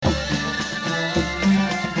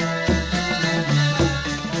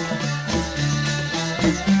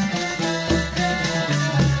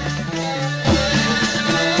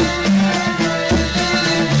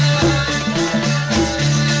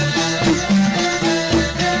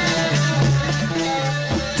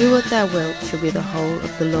Do what thou wilt shall be the whole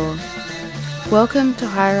of the law. Welcome to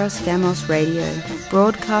Hyros Gamos Radio,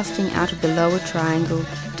 broadcasting out of the Lower Triangle,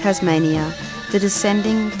 Tasmania, the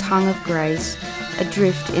descending tongue of grace,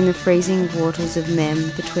 adrift in the freezing waters of Mem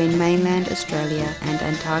between mainland Australia and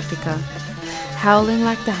Antarctica, howling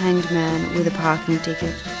like the hanged man with a parking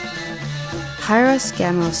ticket. Hyros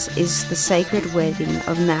Gamos is the sacred wedding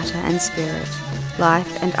of matter and spirit,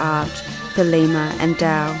 life and art, Thelema and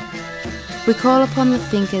Tao. We call upon the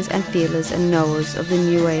thinkers and feelers and knowers of the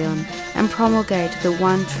new aeon and promulgate the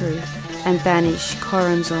one truth and banish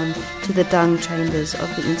Coranzon to the dung chambers of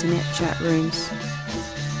the internet chat rooms.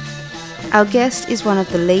 Our guest is one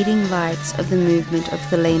of the leading lights of the movement of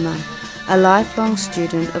Thelema, a lifelong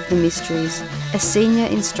student of the mysteries, a senior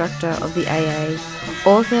instructor of the AA,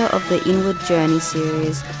 author of the Inward Journey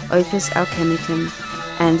series Opus Alchemicum,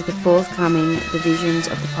 and the forthcoming The Visions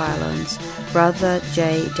of the Pylons, Brother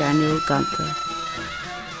J. Daniel Gunther.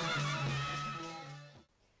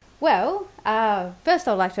 Well, first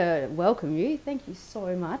I'd like to welcome you. Thank you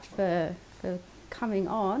so much for coming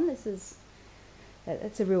on. It's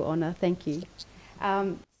a real honour. Thank you.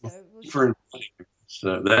 For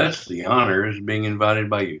that's the honour, is being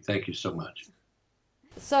invited by you. Thank you so much.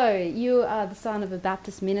 So you are the son of a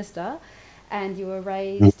Baptist minister, and you were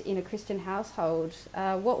raised in a Christian household.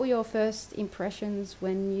 What were your first impressions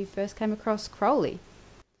when you first came across Crowley?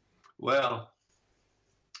 Well,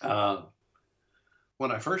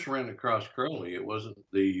 when I first ran across Crowley, it wasn't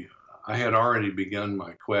I had already begun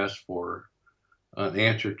my quest for an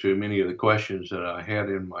answer to many of the questions that I had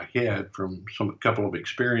in my head from a couple of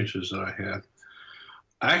experiences that I had.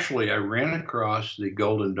 Actually, I ran across the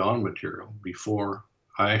Golden Dawn material before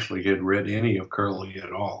I actually had read any of Crowley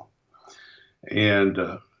at all. And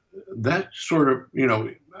that sort of,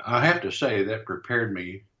 I have to say that prepared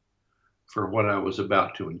me for what I was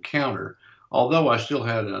about to encounter. Although I still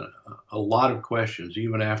had a lot of questions,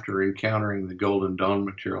 even after encountering the Golden Dawn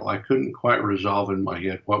material, I couldn't quite resolve in my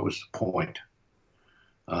head what was the point.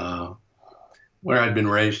 Where I'd been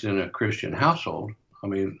raised in a Christian household,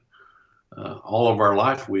 all of our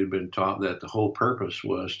life we had been taught that the whole purpose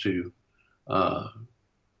was to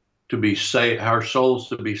be saved, our souls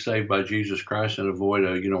to be saved by Jesus Christ and avoid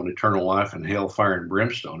an eternal life in hell, fire, and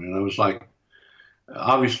brimstone. And I was like,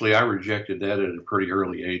 obviously I rejected that at a pretty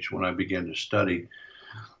early age when I began to study.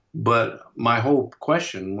 But my whole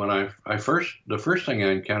question, when the first thing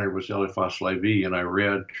I encountered was Eliphas Levi, and I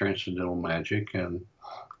read Transcendental Magic and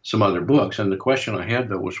some other books. And the question I had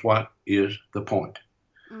though was, what is the point?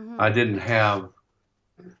 Mm-hmm. I didn't have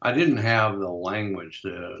the language,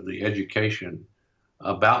 the education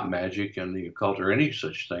about magic and the occult or any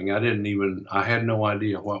such thing. I had no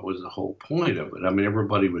idea what was the whole point of it.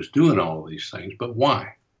 Everybody was doing all of these things, but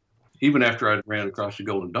why? Even after I ran across the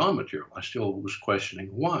Golden Dawn material, I still was questioning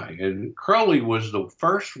why. And Crowley was the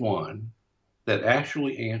first one that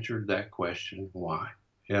actually answered that question, why?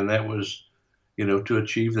 And that was, to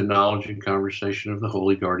achieve the knowledge and conversation of the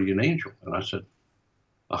Holy Guardian Angel. And I said,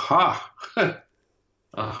 aha,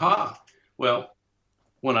 aha. Well,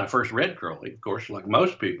 when I first read Crowley, of course, like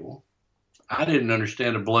most people, I didn't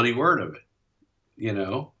understand a bloody word of it,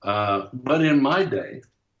 But in my day,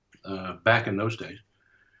 back in those days,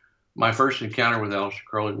 my first encounter with Aleister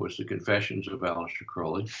Crowley was the Confessions of Aleister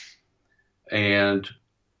Crowley. And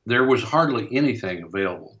there was hardly anything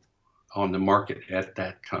available on the market at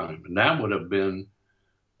that time. And that would have been,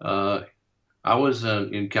 I was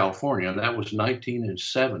in California, and that was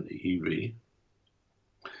 1970 EV.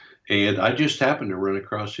 And I just happened to run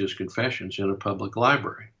across his Confessions in a public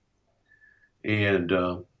library. And,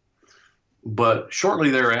 but shortly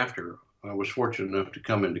thereafter, I was fortunate enough to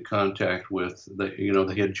come into contact with, they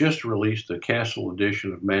had just released the Castle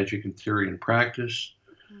edition of Magic and Theory and Practice.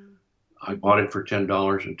 Mm-hmm. I bought it for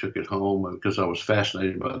 $10 and took it home because I was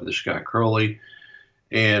fascinated by this guy Crowley.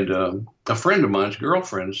 And a friend of mine's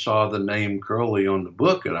girlfriend saw the name Crowley on the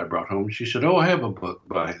book that I brought home. And she said, "Oh, I have a book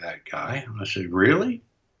by that guy." And I said, "Really?"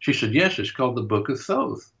 She said, "Yes, it's called the Book of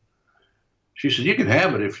Thoth." She said, "You can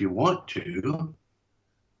have it if you want to."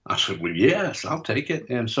 I said, "Well, yes, I'll take it."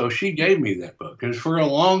 And so she gave me that book. And for a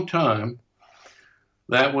long time,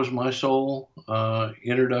 that was my sole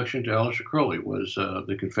introduction to Aleister Crowley, was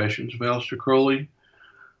the Confessions of Aleister Crowley,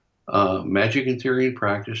 Magic and Theory and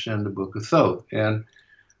Practice, and the Book of Thoth. And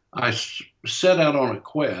I set out on a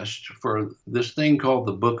quest for this thing called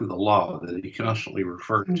the Book of the Law that he constantly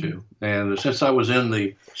referred to. And since I was in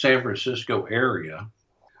the San Francisco area,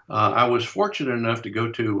 I was fortunate enough to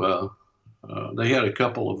go to, they had a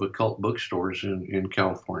couple of occult bookstores in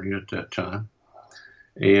California at that time.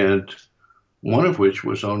 And one of which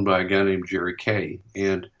was owned by a guy named Jerry Kay.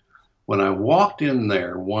 And When I walked in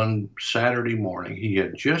there one Saturday morning, he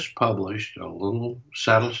had just published a little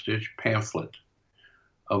saddle stitch pamphlet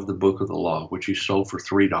of the Book of the Law, which he sold for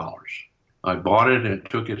 $3. I bought it and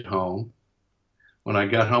took it home. When I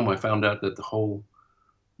got home, I found out that the whole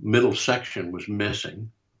middle section was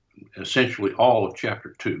missing, essentially all of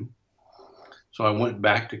chapter 2. So I went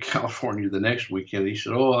back to California the next weekend. He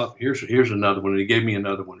said, "Oh, here's another one." And he gave me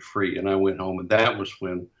another one free. And I went home, and that was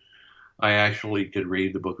when I actually could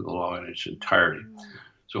read the Book of the Law in its entirety.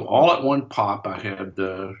 So all at one pop, I had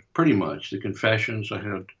pretty much the Confessions. I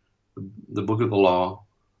had the Book of the Law,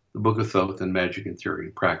 the Book of Thoth, and Magic and Theory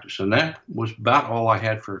and Practice. And that was about all I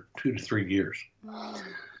had for 2 to 3 years.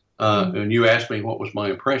 And you asked me what was my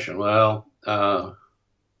impression. Well,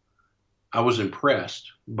 I was impressed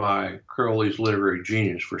by Crowley's literary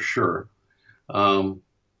genius for sure. I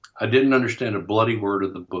didn't understand a bloody word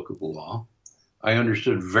of the Book of the Law. I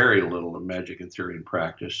understood very little of Magic and Theory and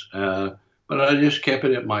Practice, but I just kept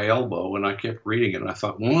it at my elbow and I kept reading it. And I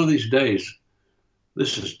thought, one of these days,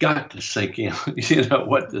 this has got to sink in,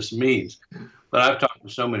 what this means. But I've talked to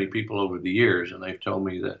so many people over the years, and they've told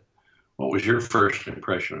me that, what was your first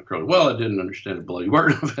impression of Crowley? Well, I didn't understand a bloody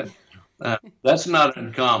word of it. That's not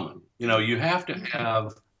uncommon. You have to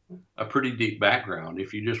have a pretty deep background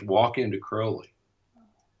if you just walk into Crowley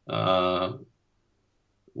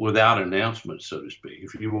without announcement, so to speak.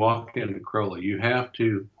 If you walk into Crowley, you have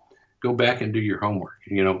to go back and do your homework.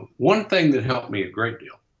 One thing that helped me a great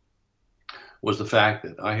deal was the fact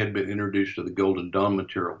that I had been introduced to the Golden Dawn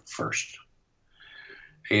material first.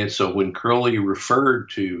 And so when Crowley referred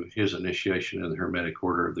to his initiation in the Hermetic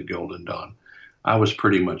Order of the Golden Dawn, I was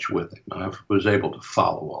pretty much with him. I was able to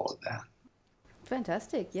follow all of that.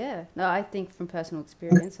 Fantastic, yeah. No, I think from personal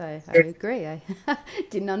experience, I agree. I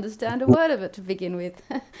didn't understand a word of it to begin with.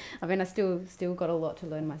 I mean, I still got a lot to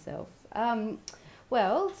learn myself.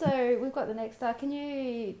 Well, so we've got the next star. Can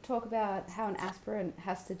you talk about how an aspirant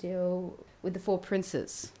has to deal with the 4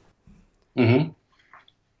 princes? Mm-hmm.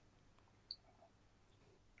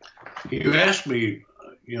 You asked me,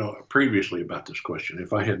 previously about this question,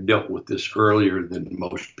 if I had dealt with this earlier than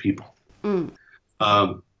most people.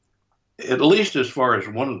 At least as far as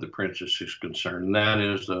one of the princes is concerned, and that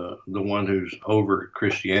is the one who's over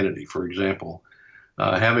Christianity. For example,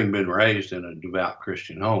 having been raised in a devout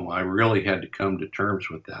Christian home, I really had to come to terms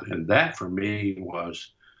with that. And that for me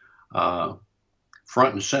was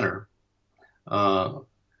front and center.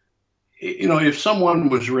 If someone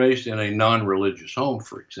was raised in a non-religious home,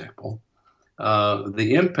 for example,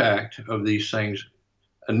 the impact of these things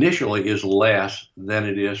initially is less than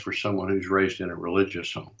it is for someone who's raised in a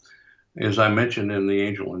religious home. As I mentioned in The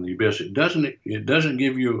Angel in the Abyss, it doesn't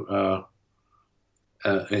give you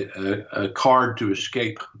a card to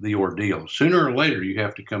escape the ordeal. Sooner or later, you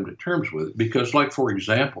have to come to terms with it because, like, for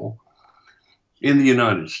example, in the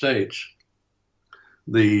United States,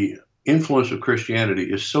 the influence of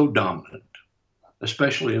Christianity is so dominant,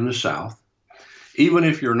 especially in the South. Even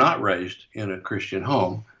if you're not raised in a Christian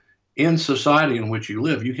home, in society in which you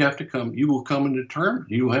live, you will have to come into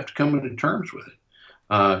terms with it.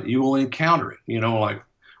 You will encounter it. Like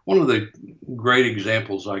one of the great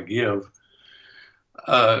examples I give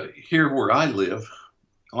here where I live,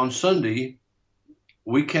 on Sunday,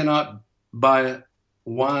 we cannot buy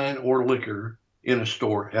wine or liquor in a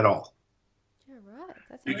store at all. Yeah, right.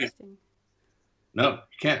 That's interesting. No,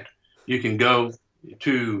 you can't. You can go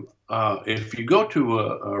to, if you go to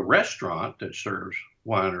a restaurant that serves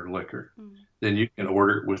wine or liquor, then you can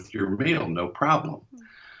order it with your meal, no problem.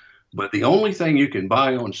 But the only thing you can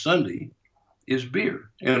buy on Sunday is beer,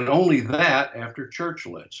 and only that after church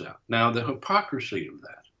lets out. Now, the hypocrisy of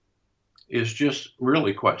that is just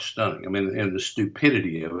really quite stunning. I mean, and the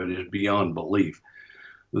stupidity of it is beyond belief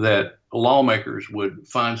that lawmakers would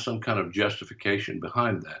find some kind of justification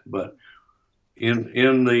behind that. But in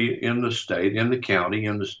the state, in the county,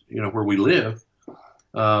 where we live,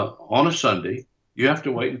 on a Sunday, you have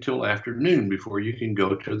to wait until afternoon before you can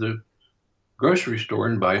go to the grocery store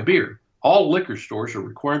and buy a beer. All liquor stores are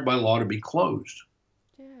required by law to be closed.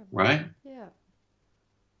 Yeah. Right? Yeah.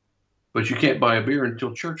 But you can't buy a beer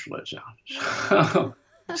until church lets out.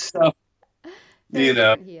 So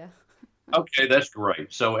Here. Okay, that's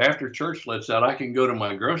great. So after church lets out, I can go to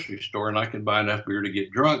my grocery store and I can buy enough beer to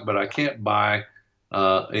get drunk, but I can't buy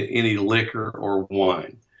any liquor or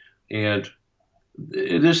wine. And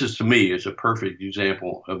this is, to me, is a perfect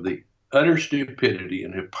example of the utter stupidity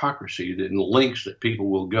and hypocrisy and lengths that people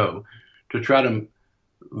will go to try to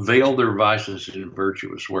veil their vices in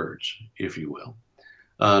virtuous words, if you will.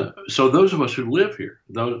 So those of us who live here,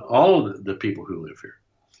 all of the people who live here,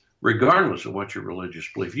 regardless of what your religious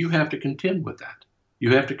belief, you have to contend with that.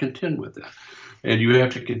 You have to contend with that. And you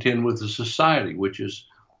have to contend with a society which is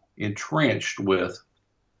entrenched with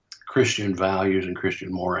Christian values and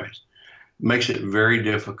Christian mores. It makes it very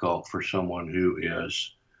difficult for someone who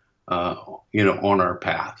is, on our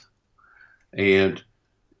path. And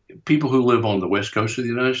people who live on the west coast of the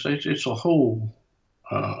United States, it's a whole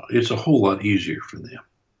lot easier for them.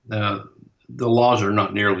 The laws are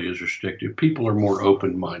not nearly as restrictive. People are more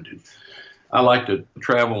open-minded. I like to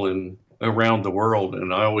travel around the world,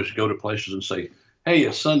 and I always go to places and say, "Hey,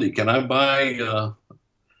 it's Sunday. Can I buy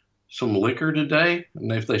some liquor today?"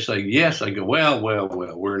 And if they say yes, I go, well,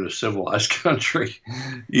 we're in a civilized country,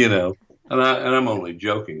 And I'm only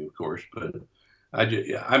joking, of course, but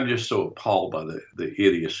I'm just so appalled by the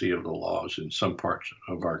idiocy of the laws in some parts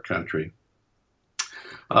of our country.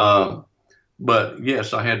 But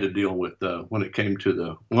yes, I had to deal with when it came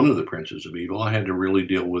to one of the princes of evil. I had to really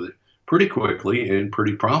deal with it pretty quickly and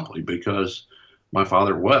pretty promptly because my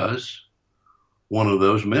father was one of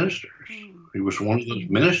those ministers. He was one of those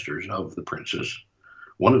ministers of the princes,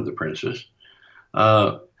 one of the princes.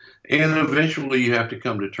 And eventually you have to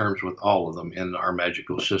come to terms with all of them in our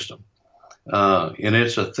magical system. And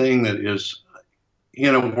it's a thing that is,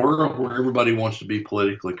 in a world where everybody wants to be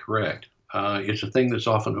politically correct, it's a thing that's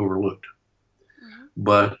often overlooked.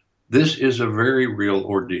 But this is a very real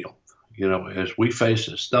ordeal, as we face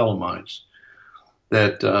as Thelemites,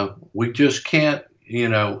 that we just can't,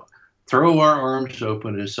 throw our arms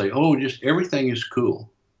open and say, oh, just everything is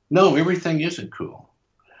cool. No, everything isn't cool.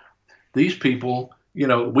 These people, we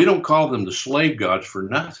don't call them the slave gods for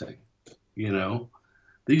nothing.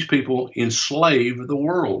 These people enslave the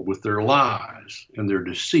world with their lies and their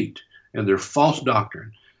deceit and their false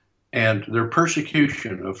doctrine and their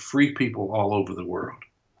persecution of free people all over the world.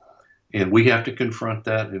 And we have to confront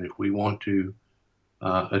that. And if we want to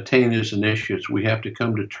attain as initiates, we have to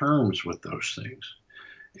come to terms with those things.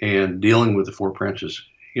 And dealing with the four princes,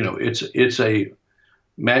 it's a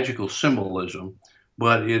magical symbolism,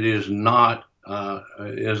 but it is not,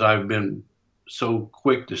 as I've been so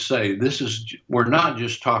quick to say, we're not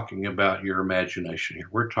just talking about your imagination here.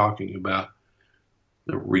 We're talking about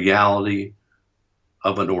the reality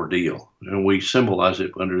of an ordeal. And we symbolize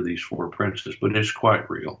it under these four princes, but it's quite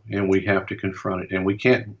real. And we have to confront it. And we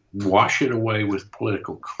can't wash it away with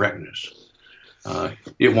political correctness.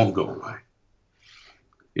 It won't go away.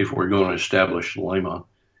 If we're going to establish Thelema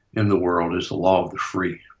in the world as the law of the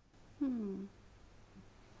free.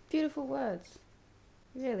 Beautiful words.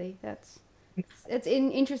 Really, it's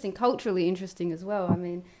interesting, culturally interesting as well. I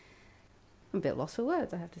mean, I'm a bit lost for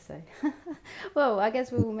words, I have to say. Well, I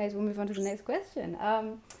guess we may as well move on to the next question.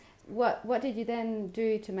 What did you then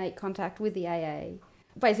do to make contact with the AA?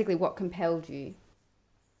 Basically, what compelled you?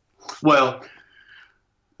 Well,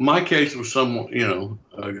 my case was somewhat,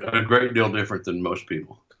 a great deal different than most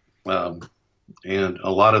people. And a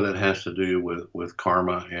lot of that has to do with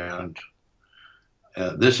karma. And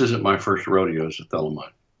this isn't my first rodeo as a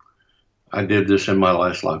Thelemite. I did this in my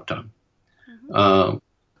last lifetime.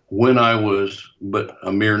 When I was but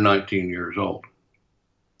a mere 19 years old,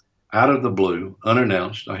 out of the blue,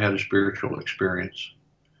 unannounced, I had a spiritual experience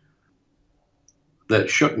that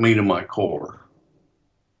shook me to my core.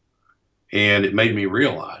 And it made me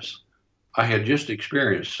realize I had just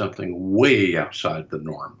experienced something way outside the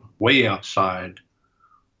norm, way outside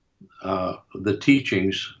the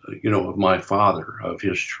teachings, of my father, of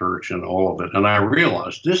his church and all of it. And I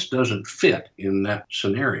realized this doesn't fit in that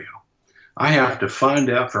scenario. I have to find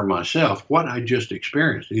out for myself what I just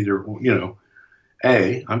experienced. Either,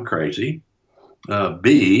 A, I'm crazy.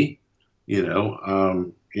 B,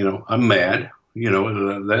 I'm mad.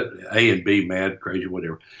 That A and B, mad, crazy,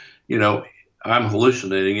 whatever. I'm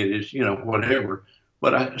hallucinating. It is, whatever.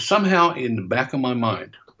 But somehow in the back of my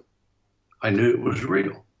mind, I knew it was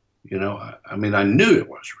real. I knew it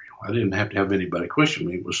was real. I didn't have to have anybody question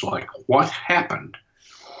me. It was like, what happened?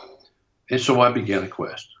 And so I began a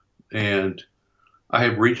quest. And I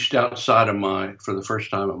have reached outside for the first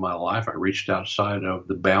time in my life, I reached outside of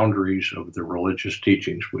the boundaries of the religious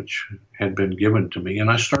teachings which had been given to me. And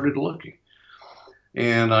I started looking.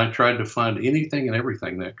 And I tried to find anything and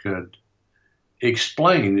everything that could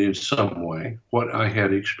explain in some way what I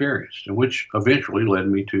had experienced, and which eventually led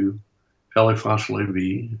me to Eliphas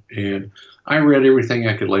Levi. And I read everything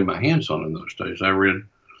I could lay my hands on in those days. I read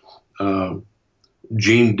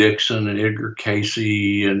Gene Dixon and Edgar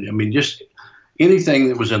Casey, and just anything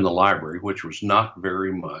that was in the library, which was not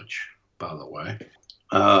very much, by the way.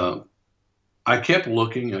 I kept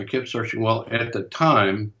looking, I kept searching. Well, at the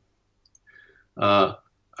time,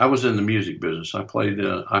 I was in the music business. I played in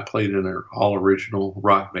an all original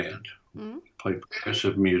rock band played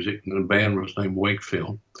progressive music, and the band was named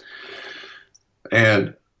Wakefield.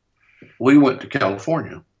 And we went to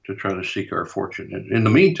California to try to seek our fortune. And in the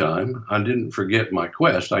meantime, I didn't forget my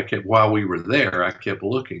quest. While we were there, I kept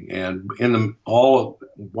looking. And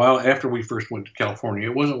while after we first went to California,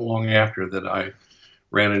 it wasn't long after that I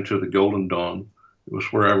ran into the Golden Dawn. It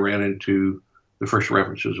was where I ran into the first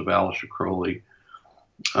references of Aleister Crowley.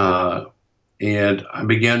 And I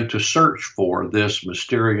began to search for this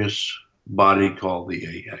mysterious body called the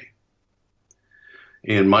AA.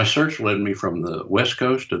 And my search led me from the West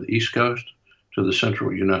Coast to the East Coast to the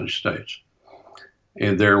central United States.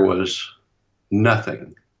 And there was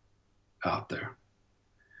nothing out there,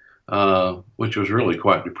 which was really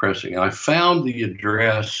quite depressing. And I found the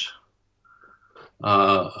address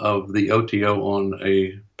of the OTO on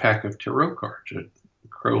a pack of tarot cards, a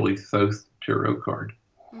Crowley Thoth tarot card.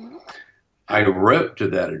 Mm-hmm. I wrote to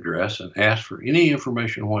that address and asked for any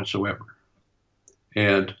information whatsoever.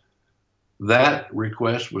 And that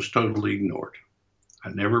request was totally ignored. I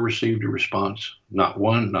never received a response, not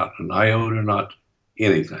one, not an iota, not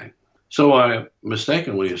anything. So I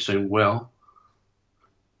mistakenly assumed, well,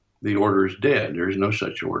 the order is dead. There is no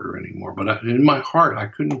such order anymore. But in my heart, I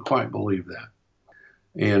couldn't quite believe that.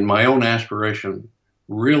 And my own aspiration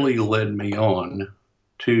really led me on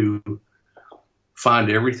to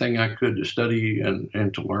find everything I could to study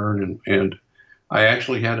and to learn. And I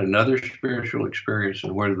actually had another spiritual experience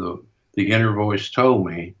in where the inner voice told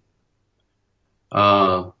me,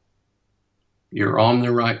 you're on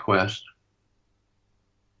the right quest.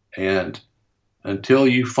 And until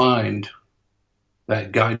you find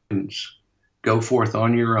that guidance, go forth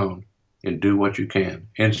on your own and do what you can.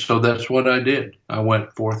 And so that's what I did. I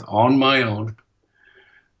went forth on my own,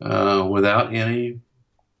 without any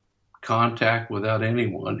contact, without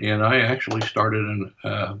anyone. And I actually started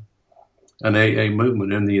an AA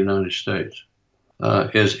movement in the United States.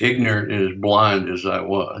 As ignorant and as blind as I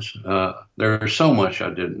was, there's so much I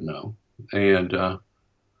didn't know. And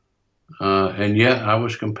yet I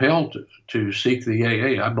was compelled to seek the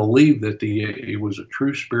AA. I believed that the AA was a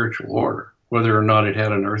true spiritual order. Whether or not it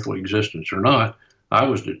had an earthly existence or not, I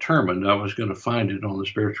was determined I was going to find it on the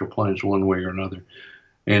spiritual planes one way or another.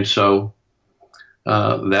 And so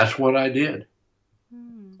that's what I did.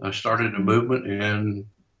 I started a movement and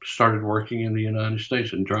started working in the United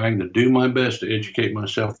States and trying to do my best to educate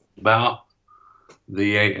myself about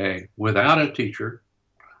the AA without a teacher.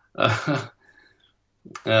 I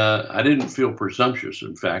didn't feel presumptuous,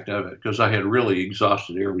 in fact, because I had really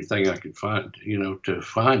exhausted everything I could find, to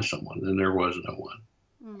find someone, and there was no one.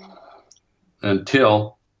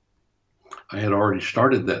 Until I had already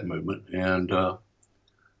started that movement, and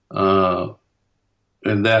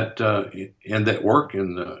that work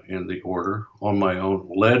in the order on my own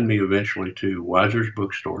led me eventually to Weiser's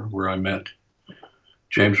bookstore, where I met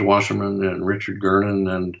James Wasserman and Richard Gernon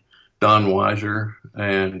and Don Weiser,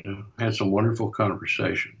 and had some wonderful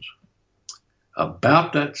conversations.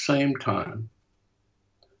 About that same time,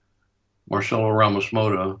 Marcelo Ramos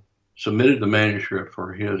Mota submitted the manuscript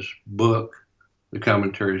for his book, The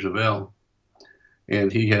Commentaries of El,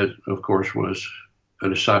 and he had, of course, was a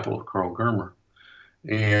disciple of Carl Germer.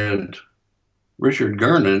 And Richard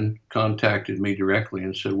Gernon contacted me directly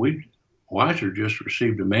and said, Weiser just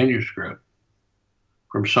received a manuscript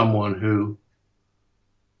from someone who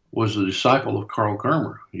was a disciple of Carl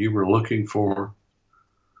Germer. You were looking for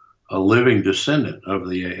a living descendant of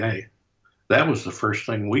the AA. That was the first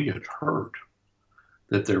thing we had heard,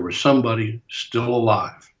 that there was somebody still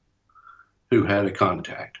alive who had a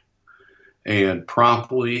contact. And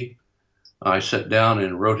promptly, I sat down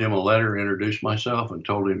and wrote him a letter, introduced myself, and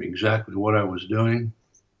told him exactly what I was doing.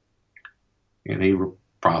 And he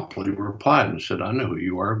promptly replied and said, I know who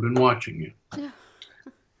you are. I've been watching you. Yeah.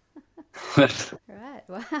 Right.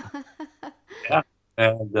 Wow. Yeah.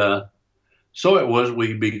 And so it was,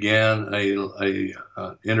 we began a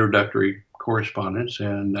introductory correspondence,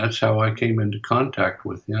 and that's how I came into contact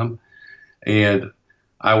with him. And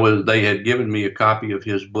they had given me a copy of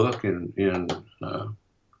his book in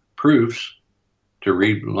proofs to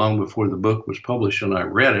read long before the book was published, and I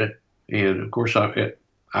read it. And of course, I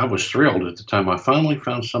was thrilled at the time. I finally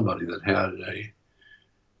found somebody that had a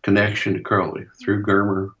connection to Crowley, through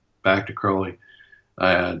Germer back to Crowley.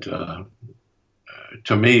 And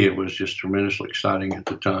to me, it was just tremendously exciting at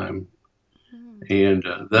the time. And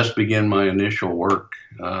thus began my initial work.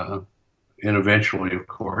 And eventually, of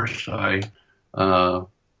course, I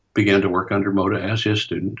began to work under Mota as his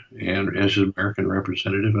student and as his American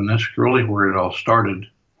representative. And that's really where it all started.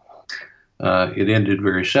 It ended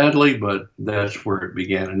very sadly, but that's where it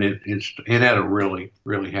began. And it had a really,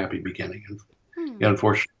 really happy beginning. And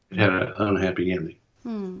unfortunately, it had an unhappy ending.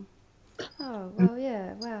 Hmm. Oh, well,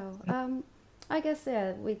 yeah, wow. I guess,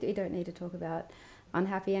 yeah, we don't need to talk about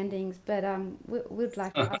unhappy endings, but we'd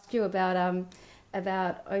like to ask you about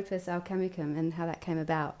Opus Alchemicum and how that came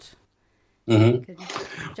about. If you Hmm. could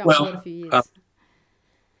jump forward a Well, few years.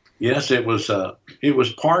 yes, it was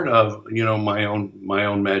part of, my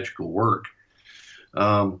own magical work.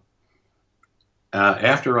 Um,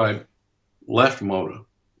 After I left Moda,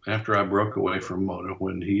 after I broke away from Moda,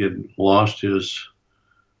 when he had lost his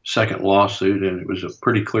second lawsuit, and it was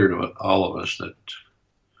pretty clear to all of us that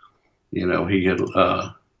he had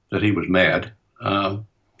that he was mad.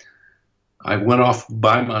 I went off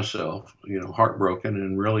by myself, heartbroken,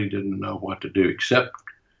 and really didn't know what to do except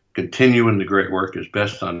continuing the great work as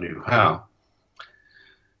best I knew how.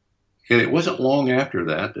 And it wasn't long after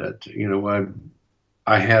that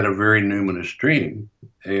I had a very numinous dream,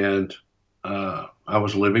 and I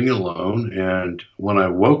was living alone. And when I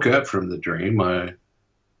woke up from the dream,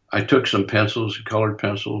 I took some pencils, colored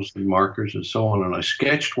pencils, and markers, and so on, and I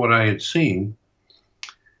sketched what I had seen.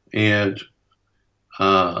 And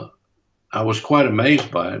I was quite amazed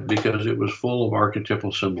by it because it was full of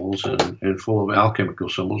archetypal symbols and full of alchemical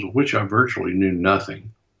symbols, of which I virtually knew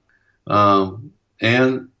nothing.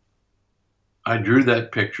 And I drew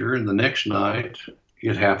that picture, and the next night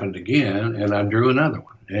it happened again, and I drew another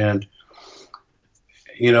one. And,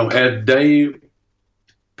 as day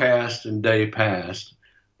passed and day passed,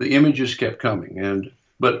 the images kept coming.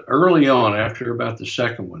 But early on, after about the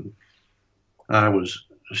second one, I was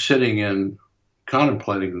sitting and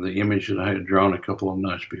contemplating the image that I had drawn a couple of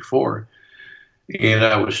nights before, and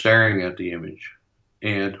I was staring at the image.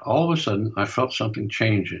 And all of a sudden, I felt something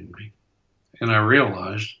change in me, and I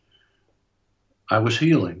realized I was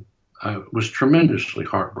healing. I was tremendously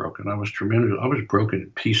heartbroken. I was broken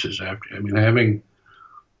in pieces having,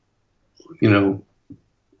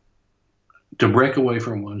 to break away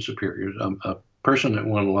from one's superiors, a person that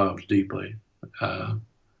one loves deeply,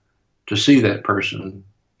 to see that person,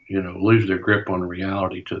 lose their grip on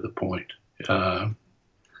reality to the point.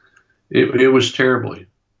 It was terribly,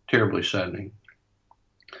 terribly saddening.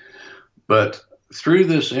 But through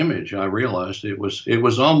this image, I realized it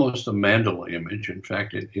was almost a mandala image. In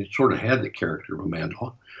fact, it sort of had the character of a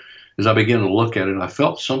mandala. As I began to look at it, I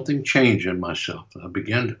felt something change in myself.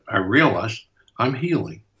 I realized I'm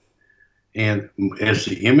healing. And as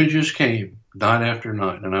the images came night after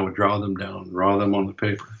night, and I would draw them down, draw them on the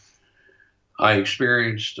paper, I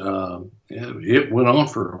experienced, it went on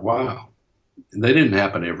for a while. They didn't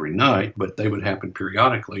happen every night, but they would happen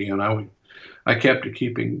periodically. And I kept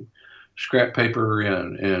keeping scrap paper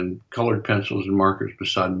and colored pencils and markers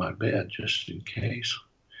beside my bed just in case.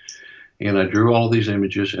 And I drew all these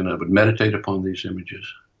images, and I would meditate upon these images.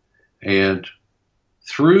 And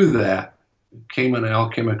through that came an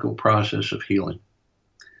alchemical process of healing.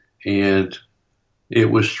 And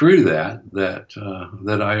it was through that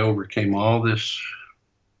I overcame all this,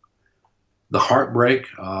 the heartbreak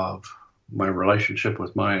of my relationship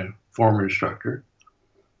with my former instructor.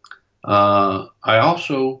 I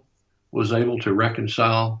also was able to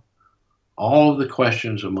reconcile all of the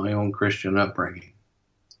questions of my own Christian upbringing,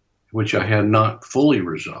 which I had not fully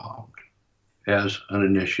resolved as an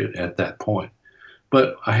initiate at that point.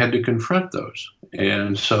 But I had to confront those.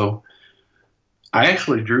 And so I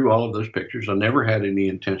actually drew all of those pictures. I never had any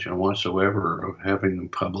intention whatsoever of having them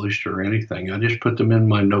published or anything. I just put them in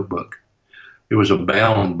my notebook. It was a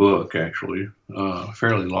bound book, actually, a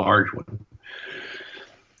fairly large one.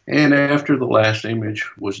 And after the last image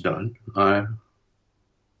was done, I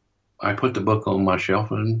put the book on my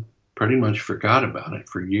shelf and pretty much forgot about it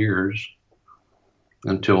for years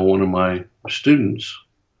until one of my students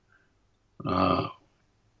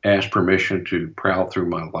asked permission to prowl through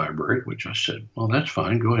my library, which I said, well, that's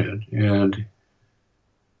fine, go ahead. And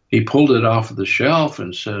he pulled it off the shelf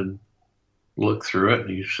and said, look through it. And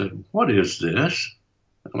he said, what is this?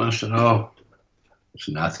 And I said, oh, it's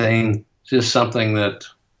nothing. It's just something that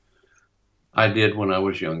I did when I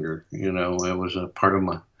was younger. It was a part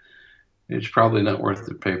of it's probably not worth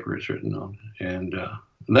the paper it's written on. And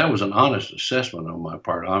that was an honest assessment on my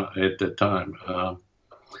part at that time.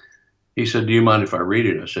 He said, do you mind if I read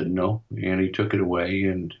it? I said, no. And he took it away,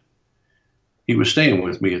 and he was staying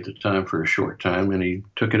with me at the time for a short time, and he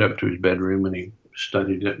took it up to his bedroom and he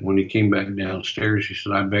studied it. And when he came back downstairs, he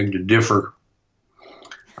said, I beg to differ.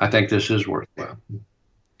 I think this is worthwhile.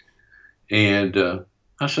 And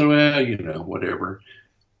I said, well, whatever.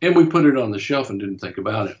 And we put it on the shelf and didn't think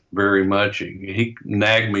about it very much. And he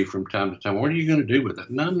nagged me from time to time, what are you going to do with it?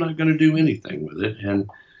 And I'm not going to do anything with it. And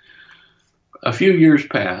a few years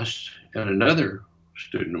passed, and another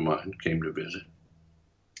student of mine came to visit.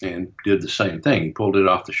 and did the same thing. He pulled it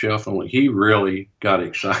off the shelf, only he really got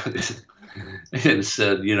excited and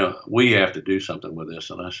said, we have to do something with this.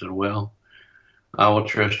 And I said, well, I will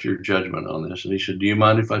trust your judgment on this. And he said, do you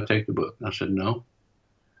mind if I take the book? And I said, no.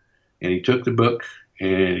 And he took the book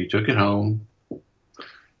and he took it home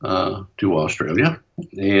to Australia.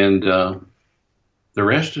 And the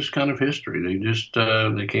rest is kind of history. They just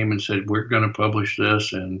they came and said, we're going to publish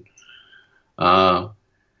this. And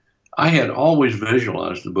I had always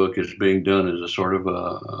visualized the book as being done as a sort of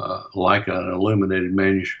like an illuminated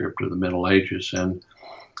manuscript of the Middle Ages. And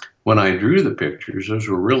when I drew the pictures, those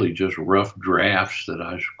were really just rough drafts that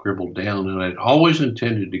I scribbled down. And I'd always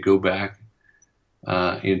intended to go back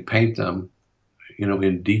and paint them,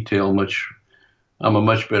 in detail. I'm a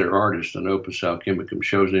much better artist than Opus Alchemicum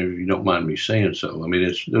shows, if you don't mind me saying so. I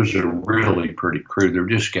mean, those are really pretty crude. They're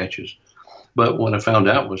just sketches. But what I found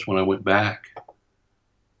out was when I went back,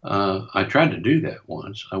 I tried to do that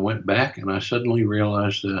once. I went back and I suddenly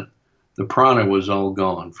realized that the prana was all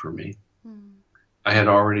gone for me. I had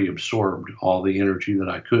already absorbed all the energy that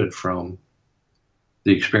I could from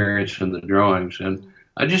the experience and the drawings, and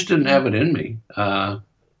I just didn't have it in me.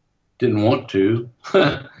 Didn't want to.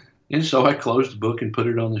 And so I closed the book and put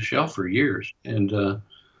it on the shelf for years. And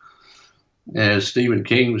as Stephen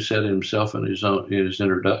King said himself in his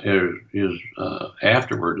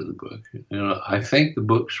afterword of the book, I think the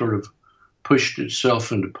book sort of pushed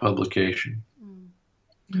itself into publication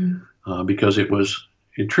because it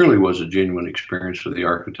truly was a genuine experience of the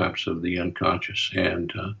archetypes of the unconscious.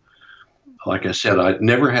 And like I said, I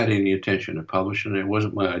never had any intention of publishing it. It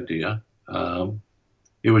wasn't my idea.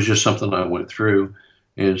 It was just something I went through.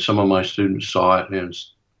 And some of my students saw it and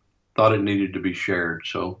thought it needed to be shared.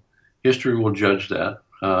 So history will judge that.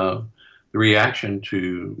 The reaction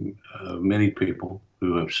to many people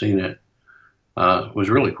who have seen it was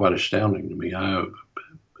really quite astounding to me. I have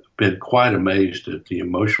been quite amazed at the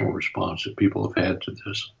emotional response that people have had to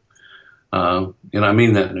this. And I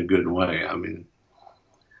mean that in a good way. I mean,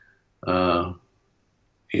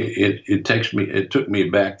 it took me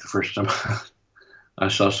back the first time I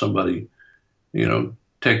saw somebody,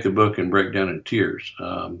 take the book and break down in tears.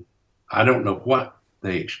 I don't know what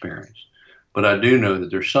they experienced, but I do know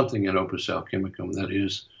that there's something in Opus Alchemicum that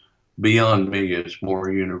is beyond me. It's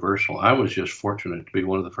more universal. I was just fortunate to be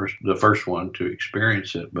one of the first one to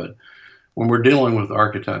experience it. But when we're dealing with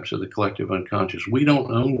archetypes of the collective unconscious, we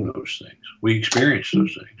don't own those things. We experience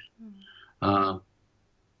those things.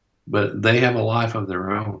 But they have a life of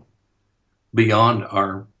their own beyond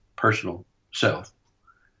our personal self.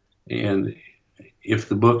 And if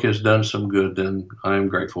the book has done some good, then I am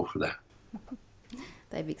grateful for that.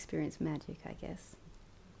 They've experienced magic, I guess.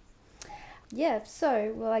 Yeah,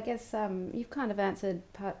 so, well, I guess you've kind of answered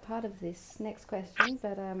part of this next question,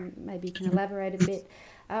 but maybe you can elaborate a bit.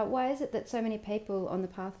 Why is it that so many people on the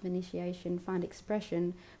path of initiation find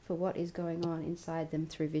expression for what is going on inside them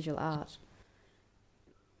through visual art?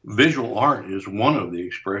 Visual art is one of the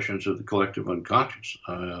expressions of the collective unconscious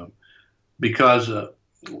because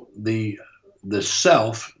the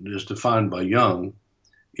self, as defined by Jung,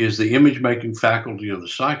 is the image-making faculty of the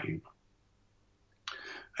psyche.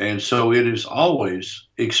 And so it has always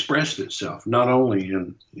expressed itself, not only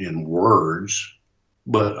in words,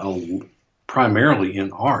 but primarily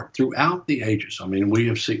in art throughout the ages. I mean,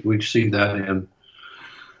 we see that in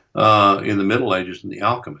the Middle Ages in the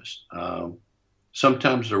alchemists.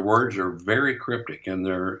 Sometimes their words are very cryptic, and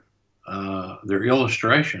their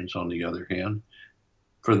illustrations, on the other hand,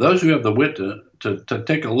 for those who have the wit to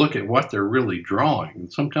take a look at what they're really drawing,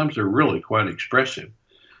 sometimes they're really quite expressive.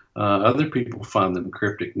 Other people find them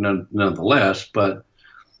cryptic nonetheless, but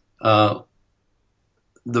the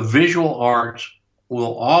visual arts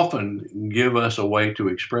will often give us a way to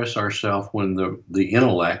express ourselves when the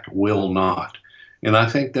intellect will not. And I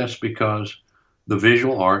think that's because the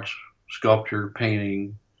visual arts, sculpture,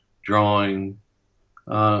 painting, drawing,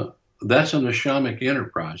 that's an neshamic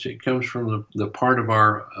enterprise. It comes from the part of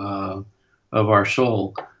our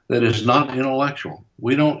soul that is not intellectual.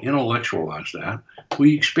 We don't intellectualize that.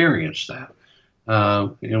 We experience that,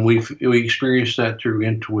 and we experience that through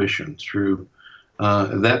intuition, through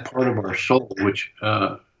that part of our soul which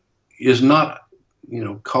is not,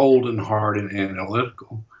 cold and hard and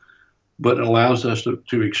analytical, but allows us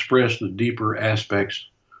to express the deeper aspects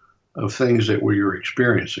of things that we are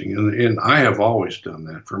experiencing. And I have always done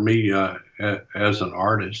that. For me, as an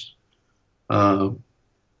artist,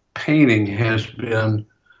 painting has been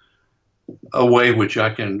a way which I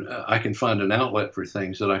can find an outlet for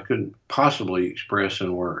things that I couldn't possibly express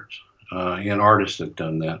in words. And artists have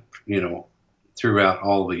done that, throughout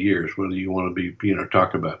all the years, whether you want to be,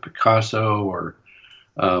 talk about Picasso or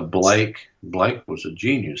Blake was a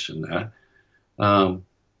genius in that. Um,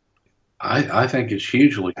 I think it's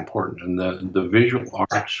hugely important, and the visual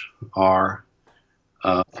arts are.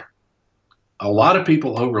 Uh, a lot of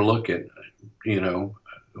people overlook it, you know,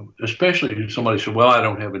 especially if somebody said, "Well, I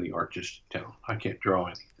don't have any artistic talent. I can't draw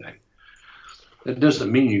anything." That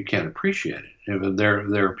doesn't mean you can't appreciate it.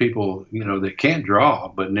 There are people, you know, that can't draw,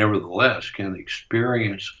 but nevertheless can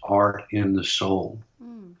experience art in the soul,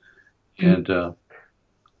 Mm. and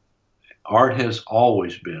art has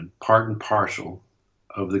always been part and parcel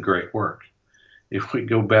of the great work. If we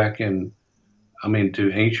go back to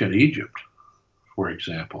ancient Egypt, for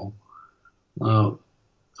example, uh,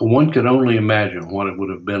 one could only imagine what it would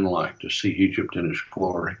have been like to see Egypt in its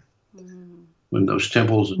glory Mm. when those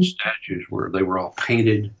temples and statues were all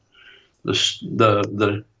painted.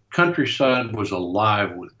 The countryside was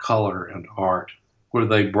alive with color and art, where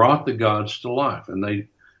they brought the gods to life, and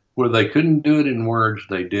where they couldn't do it in words,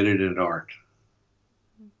 they did it in art.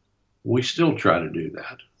 We still try to do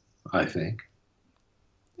that, I think.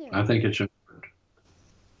 Yeah, I think it's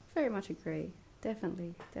very much agree.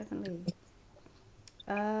 Definitely, definitely.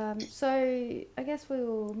 So I guess we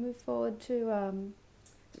will move forward to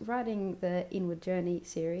writing the Inward Journey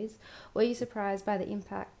series. Were you surprised by the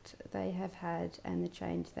impact they have had and the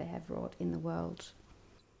change they have wrought in the world?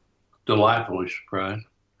 delightfully surprised.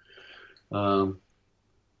 Um,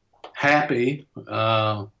 Happy.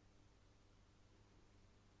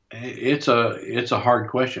 It's a hard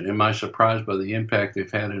question. Am I surprised by the impact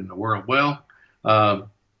they've had in the world? Well, um,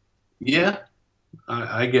 yeah,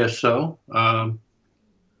 I guess so.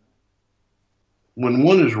 When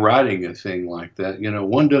one is writing a thing like that, you know,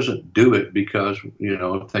 one doesn't do it because, you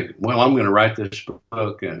know, think, well, I'm going to write this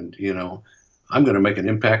book and, you know, I'm going to make an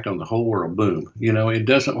impact on the whole world. Boom. You know, it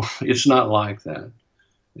doesn't, it's not like that.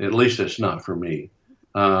 At least it's not for me.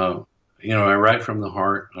 Uh, you know, I write from the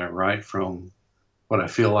heart. I write from what I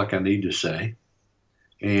feel like I need to say.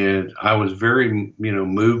 And I was very, you know,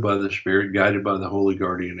 moved by the Spirit, guided by the Holy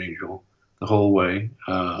Guardian Angel the whole way.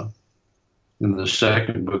 In the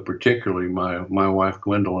second book, particularly, my wife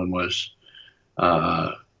Gwendolyn was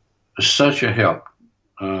uh, such a help.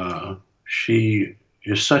 She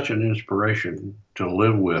is such an inspiration to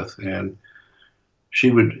live with, and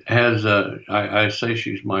she would has I say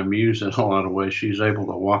she's my muse in a lot of ways. She's able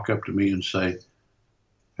to walk up to me and say,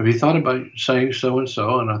 "Have you thought about saying so and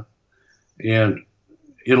so?" And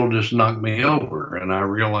it'll just knock me over, and I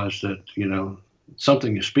realize that, you know,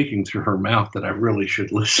 something is speaking through her mouth that I really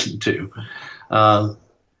should listen to. Uh,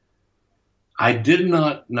 I did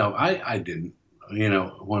not know. I didn't. You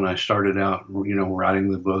know, when I started out, you know,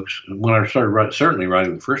 writing the books, when I started certainly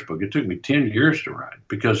writing the first book, it took me 10 years to write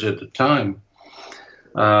because at the time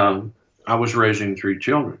I was raising three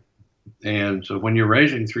children. And so when you're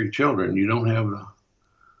raising three children, you don't have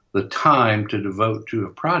the time to devote to a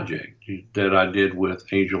project that I did with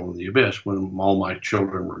Angel in the Abyss when all my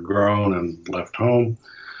children were grown and left home.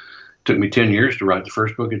 It took me 10 years to write the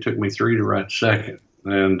first book. It took me 3 to write the second.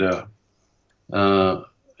 And a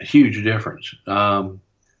huge difference.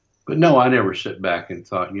 But no, I never sit back and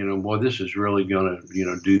thought, you know, boy, this is really going to, you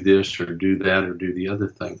know, do this or do that or do the other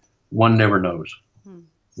thing. One never knows.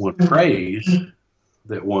 One prays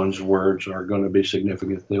that one's words are going to be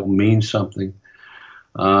significant. They'll mean something.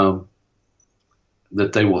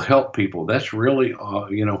 That they will help people. That's really,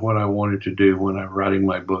 you know, what I wanted to do when I'm writing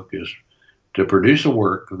my book is to produce a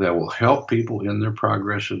work that will help people in their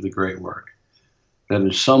progress of the great work. That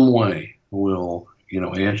in some way will, you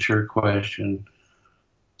know, answer a question,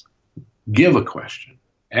 give a question,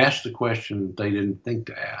 ask the question that they didn't think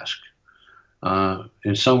to ask,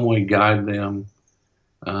 in some way guide them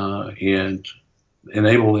and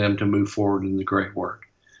enable them to move forward in the great work.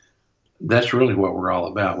 That's really what we're all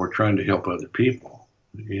about. We're trying to help other people.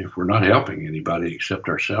 If we're not helping anybody except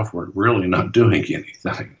ourselves, we're really not doing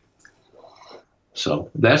anything.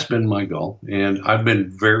 So that's been my goal, and I've been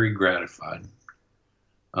very gratified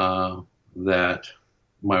that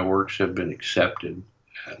my works have been accepted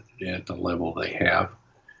at the level they have.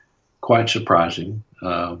 Quite surprising.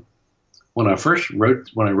 When I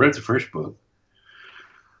wrote the first book,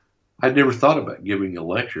 I'd never thought about giving a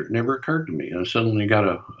lecture. It never occurred to me. And I suddenly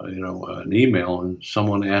got an email, and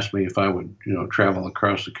someone asked me if I would, you know, travel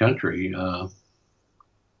across the country to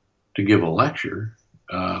give a lecture.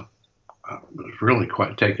 I was really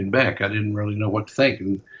quite taken back. I didn't really know what to think,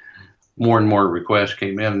 and more requests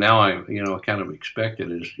came in. Now I, you know, kind of expect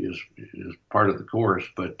it as part of the course,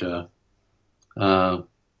 but all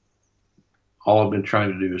I've been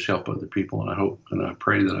trying to do is help other people, and I hope and I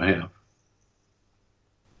pray that I have.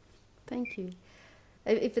 Thank you.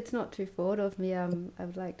 If it's not too forward of me, I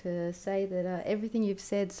would like to say that everything you've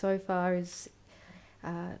said so far is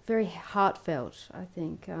very heartfelt, I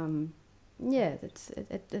think. Yeah,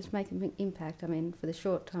 it's making an impact. I mean, for the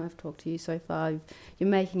short time I've talked to you so far, you're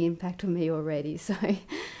making impact on me already. So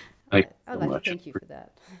I'd like to thank you for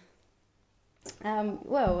that.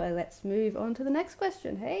 Well, let's move on to the next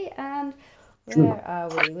question. Hey, and where are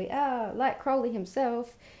we? We are, like Crowley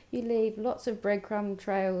himself, you leave lots of breadcrumb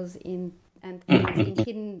trails and things in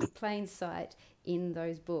hidden plain sight in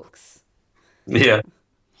those books. Yeah.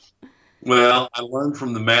 Well, I learned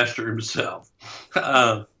from the master himself.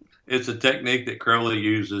 It's a technique that Crowley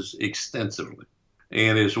uses extensively,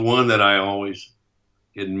 and it's one that I always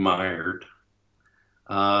admired.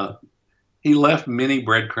 He left many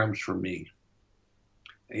breadcrumbs for me.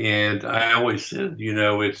 And I always said,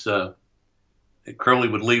 it's Crowley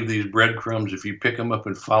would leave these breadcrumbs. If you pick them up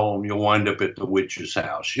and follow them, you'll wind up at the witch's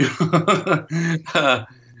house. You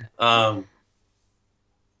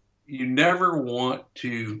never want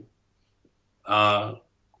to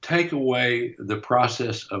take away the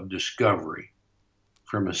process of discovery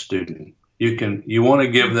from a student. You want to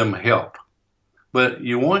give them help, but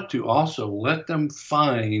you want to also let them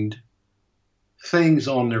find things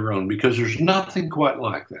on their own, because there's nothing quite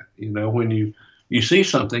like that. When you see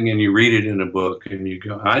something and you read it in a book and you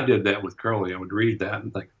go, I did that with Crowley. I would read that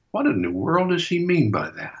and think, what in the world does he mean by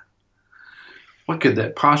that? What could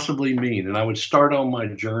that possibly mean? And I would start on my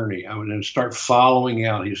journey. I would then start following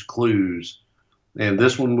out his clues. And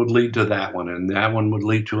this one would lead to that one, and that one would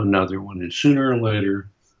lead to another one. And sooner or later,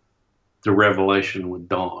 the revelation would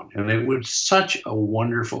dawn. And it was such a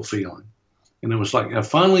wonderful feeling. And it was like,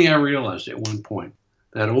 finally I realized at one point,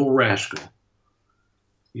 that old rascal,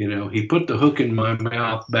 he put the hook in my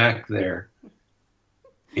mouth back there.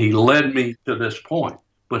 He led me to this point,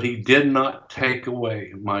 but he did not take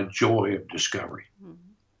away my joy of discovery.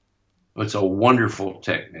 Mm-hmm. It's a wonderful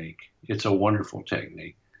technique. It's a wonderful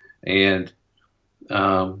technique. And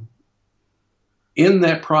in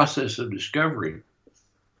that process of discovery,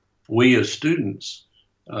 we as students,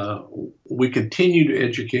 we continue to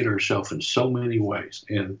educate ourselves in so many ways.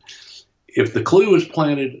 And if the clue is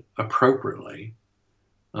planted appropriately,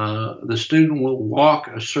 the student will walk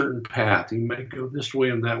a certain path. He may go this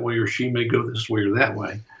way and that way, or she may go this way or that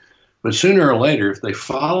way. But sooner or later, if they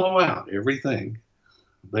follow out everything,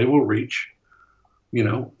 they will reach,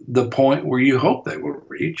 the point where you hope they will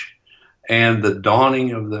reach. And the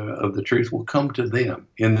dawning of the truth will come to them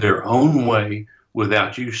in their own way,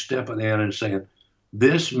 without you stepping in and saying,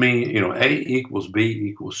 this means, A equals B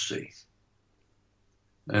equals C.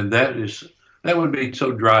 And that would be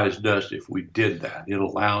so dry as dust if we did that. It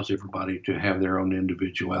allows everybody to have their own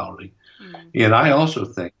individuality. Mm-hmm. And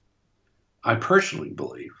I personally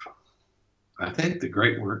believe, I think the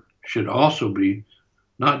great work should also be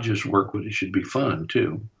not just work, but it should be fun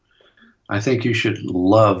too. I think you should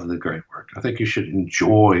love the great work. I think you should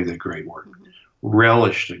enjoy the great work, mm-hmm.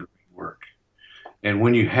 relish the great work. And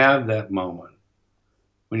when you have that moment,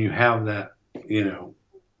 when you have that, the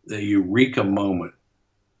eureka moment,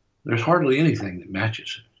 there's hardly anything that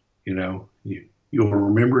matches it. You'll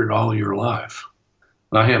remember it all your life.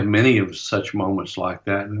 And I have many of such moments like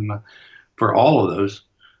that. And for all of those,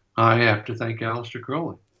 I have to thank Aleister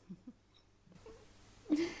Crowley.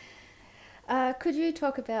 Could you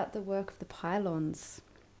talk about the work of the pylons?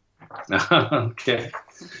 Okay.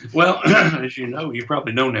 Well, as you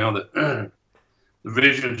probably know now that the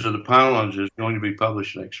Visions of the Pylons is going to be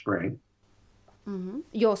published next spring. Mm-hmm.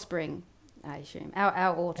 Your spring, I assume.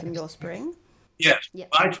 Our autumn, your spring. Yes. Yep.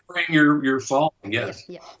 My spring, your fall. Yes.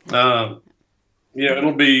 Yep.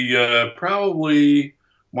 It'll be probably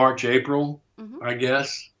March, April, mm-hmm. I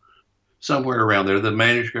guess, somewhere around there. The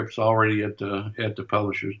manuscript's already at the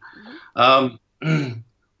publishers. Mm-hmm.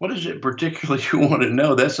 What is it particularly you want to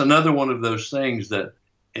know? That's another one of those things that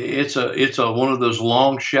it's one of those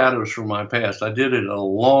long shadows from my past. I did it a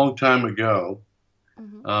long time ago.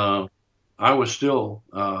 Mm-hmm. I was still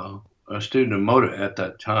a student of Moda at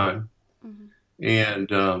that time. Mm-hmm.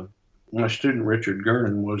 And my student Richard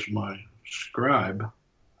Gernon was my scribe.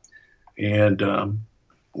 And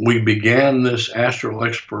we began this astral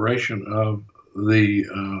exploration of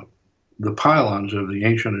the pylons of the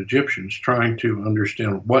ancient Egyptians, trying to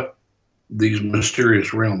understand what these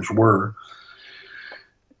mysterious realms were.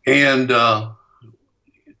 And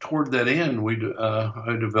toward that end,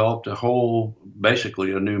 I developed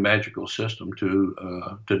basically a new magical system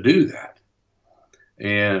to do that.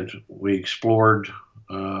 And we explored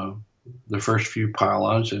the first few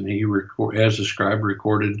pylons, and he, as a scribe,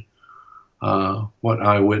 recorded what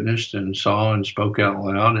I witnessed and saw and spoke out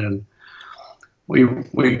loud. And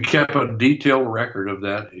we kept a detailed record of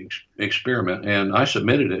that experiment, and I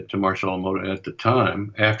submitted it to Marcelo Emoto at the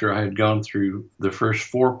time after I had gone through the first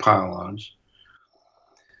 4 pylons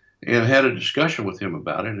and had a discussion with him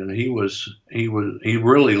about it. And he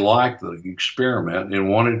really liked the experiment and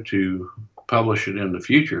wanted to publish it in the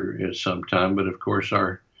future at some time. But of course,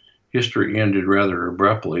 our history ended rather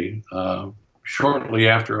abruptly shortly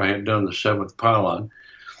after I had done the 7th pylon,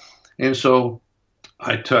 and so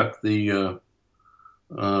I took the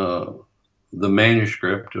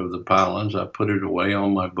manuscript of the pylons. I put it away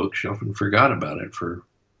on my bookshelf and forgot about it for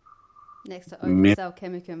next to Opus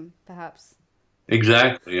Alchemicum, perhaps.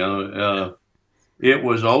 Exactly. It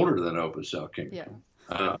was older than Opus Alchemicum.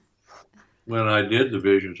 Yeah. When I did the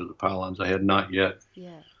visions of the pylons, I had not yet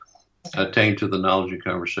attained to the knowledge and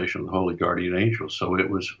conversation of the Holy Guardian Angels. So it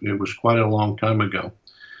was quite a long time ago.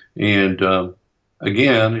 And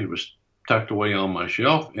again, it was tucked away on my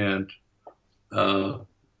shelf, and the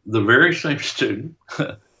very same student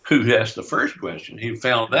who asked the first question, he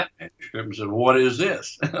found that manuscript and said, "What is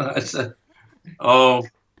this?" I said, "Oh,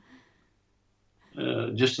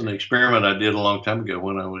 just an experiment I did a long time ago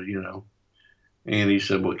when I was, And he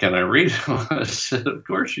said, "Well, can I read it?" I said, "Of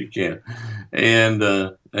course you can." And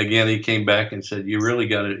again, he came back and said, "You really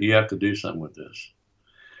you have to do something with this."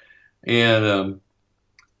 And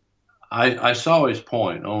I saw his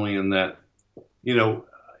point only in that,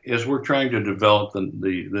 as we're trying to develop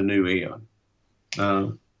the new eon,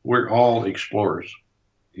 we're all explorers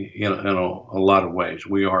in a lot of ways.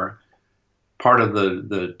 We are part of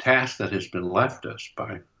the task that has been left us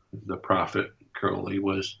by the prophet Crowley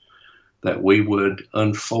was that we would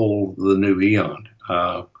unfold the new eon.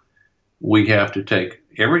 We have to take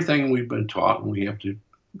everything we've been taught and we have to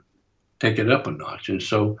take it up a notch. And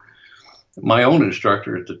so my own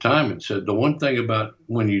instructor at the time had said, the one thing about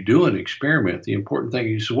when you do an experiment, the important thing,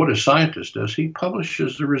 he said, what a scientist does, he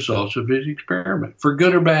publishes the results of his experiment for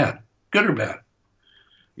good or bad,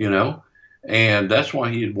 and that's why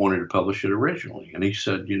he had wanted to publish it originally. And he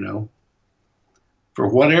said, for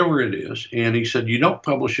whatever it is, and he said, you don't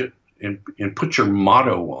publish it and put your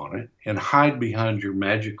motto on it and hide behind your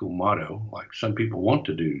magical motto like some people want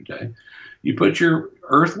to do today. You put your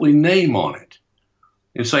earthly name on it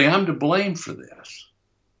and say, I'm to blame for this,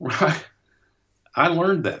 right? I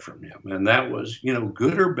learned that from him. And that was,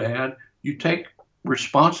 good or bad, you take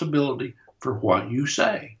responsibility for what you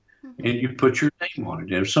say and you put your name on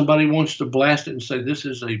it. And if somebody wants to blast it and say this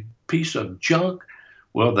is a piece of junk,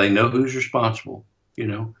 well, they know who's responsible.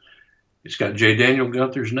 It's got J. Daniel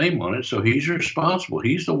Gunther's name on it, so he's responsible.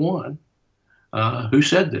 He's the one who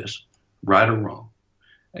said this, right or wrong.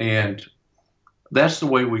 And that's the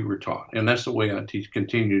way we were taught, and that's the way I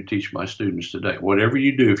continue to teach my students today. Whatever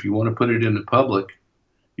you do, if you want to put it in the public,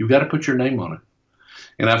 you've got to put your name on it.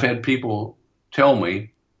 And I've had people tell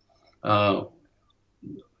me, ask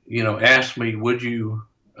me, would you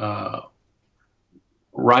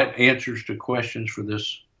write answers to questions for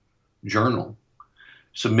this journal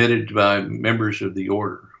submitted by members of the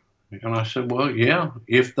order? And I said, well, yeah,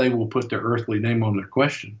 if they will put their earthly name on their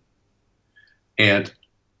question. And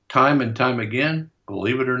time again,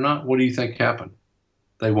 believe it or not, what do you think happened?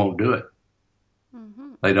 They won't do it.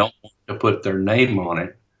 Mm-hmm. They don't want to put their name on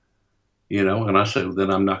it, and I said,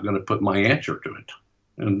 then I'm not going to put my answer to it.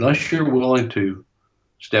 Unless you're willing to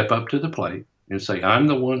step up to the plate and say, I'm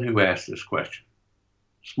the one who asked this question.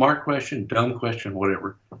 Smart question, dumb question,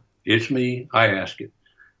 whatever. It's me. I ask it.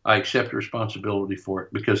 I accept responsibility for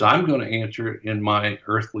it because I'm going to answer it in my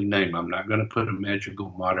earthly name. I'm not going to put a magical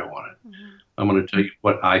motto on it. Mm-hmm. I'm going to tell you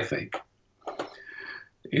what I think.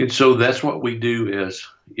 And so that's what we do as,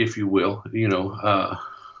 if you will,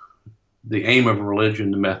 the aim of religion,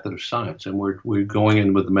 the method of science. And we're going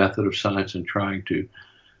in with the method of science and trying to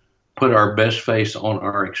put our best face on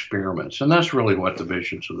our experiments. And that's really what the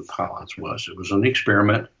Visions of the Pylons was. It was an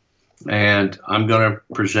experiment. And I'm going to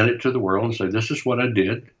present it to the world and say, this is what I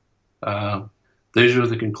did. These are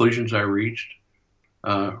the conclusions I reached.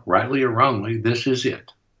 Rightly or wrongly, this is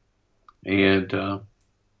it. And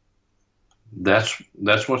that's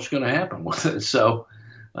what's going to happen with it. So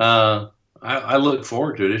I look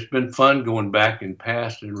forward to it. It's been fun going back in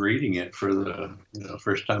past and reading it for the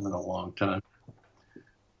first time in a long time.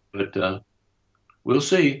 But we'll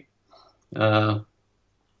see.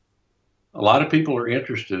 A lot of people are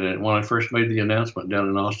interested in it. When I first made the announcement down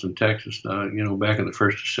in Austin, Texas, back in the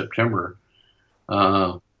 1st of September,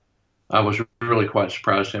 I was really quite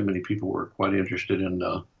surprised how many people were quite interested in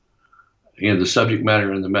the subject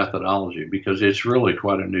matter and the methodology, because it's really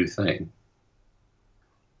quite a new thing.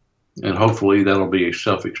 And hopefully that'll be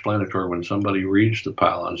self-explanatory when somebody reads the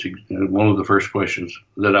pylons. One of the first questions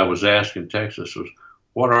that I was asked in Texas was,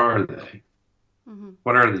 what are they? Mm-hmm.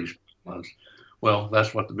 What are these pylons? Well,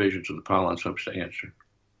 that's what the Visions of the Pylons hopes to answer.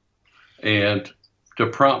 And to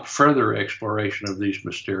prompt further exploration of these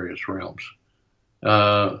mysterious realms.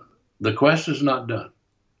 The quest is not done.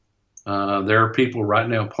 There are people right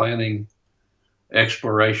now planning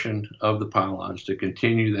exploration of the pylons to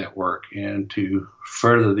continue that work and to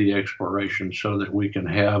further the exploration so that we can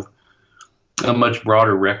have a much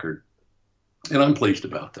broader record. And I'm pleased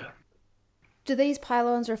about that. Do these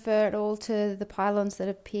pylons refer at all to the pylons that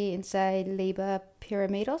appear in, say, Liber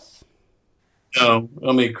Pyramidos? No.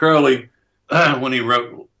 I mean, Crowley, when he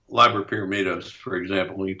wrote Liber Pyramidos, for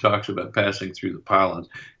example, when he talks about passing through the pylons,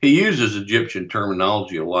 he uses Egyptian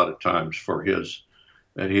terminology a lot of times for his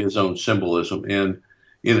own symbolism. And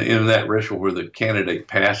in that ritual where the candidate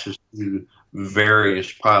passes through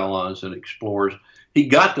various pylons and explores, he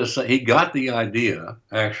got the idea,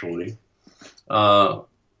 actually,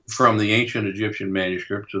 from the ancient Egyptian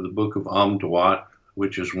manuscripts of the Book of Amduat,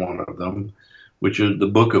 which is one of them, which is the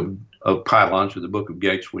Book of Pylons, or the Book of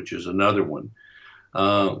Gates, which is another one.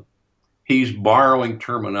 He's borrowing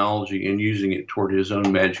terminology and using it toward his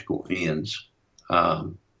own magical ends.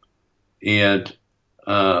 And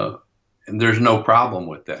there's no problem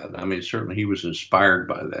with that. I mean, certainly he was inspired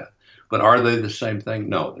by that. But are they the same thing?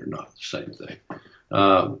 No, they're not the same thing.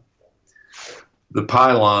 The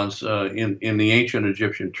pylons, in the ancient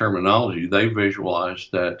Egyptian terminology, they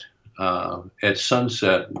visualized that at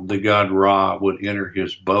sunset, the god Ra would enter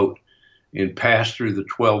his boat and pass through the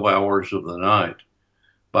 12 hours of the night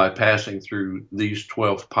by passing through these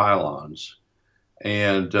 12 pylons.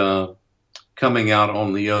 And coming out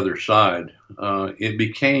on the other side, it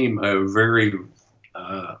became a very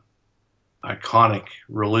iconic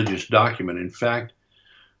religious document. In fact,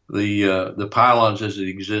 the pylons as it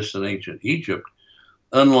exists in ancient Egypt,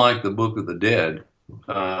 unlike the Book of the Dead,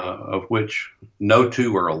 of which no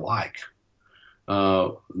two are alike,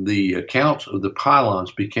 the accounts of the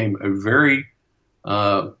pylons became a very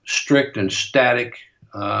strict and static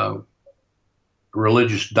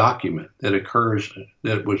religious document that occurred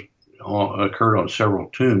on several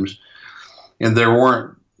tombs, and there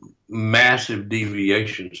weren't massive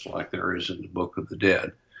deviations like there is in the Book of the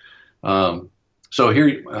Dead. So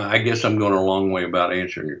here, I guess I'm going a long way about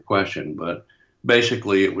answering your question, but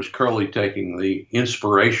basically it was Crowley taking the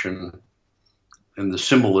inspiration and the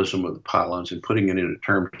symbolism of the pylons and putting it into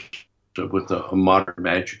terms with a modern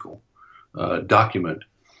magical document.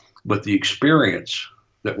 But the experience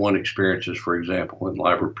that one experiences, for example, in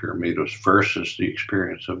Liber Pyramidos versus the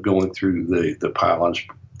experience of going through the pylons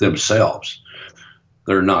themselves,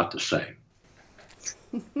 they're not the same.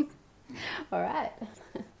 All right.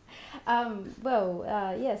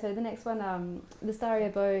 So the next one, the starry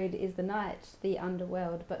abode is the night, the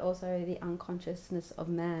underworld, but also the unconsciousness of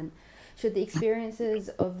man. Should the experiences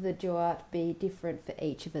of the Duat be different for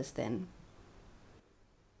each of us then?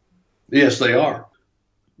 Yes, they are.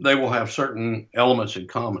 They will have certain elements in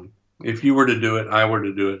common. If you were to do it, I were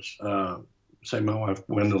to do it, say my wife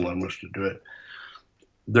Gwendolyn was to do it,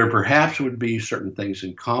 there perhaps would be certain things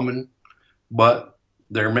in common, but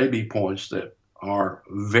there may be points that are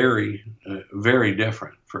very, very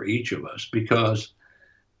different for each of us, because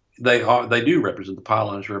they do represent, the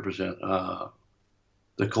pylons represent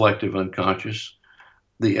the collective unconscious.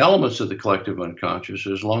 The elements of the collective unconscious,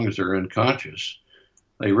 as long as they're unconscious,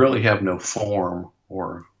 they really have no form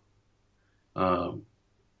or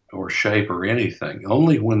shape or anything.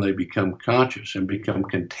 Only when they become conscious and become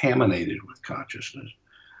contaminated with consciousness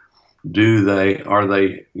are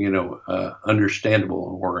they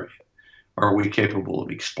understandable, or are we capable of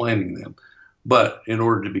explaining them. But in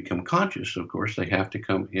order to become conscious, of course, they have to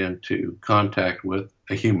come into contact with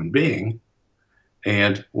a human being,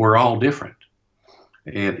 and we're all different.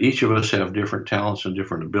 And each of us have different talents and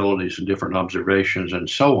different abilities and different observations and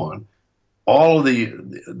so on. All of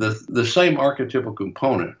the same archetypal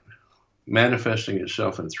component manifesting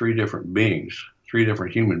itself in three different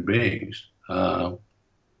human beings,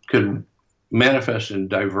 could manifest in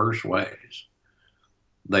diverse ways.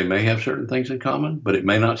 They may have certain things in common, but it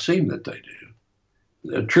may not seem that they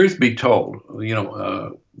do. Truth be told, we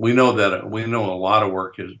know a lot of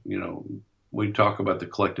work is, we talk about the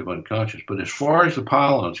collective unconscious, but as far as the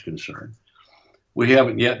pylon is concerned, we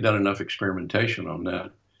haven't yet done enough experimentation on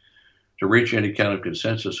that to reach any kind of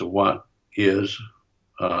consensus of what is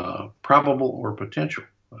probable or potential.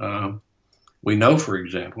 I know, for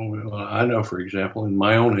example, in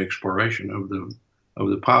my own exploration of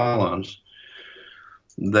the pylons,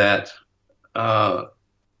 that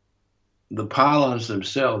the pylons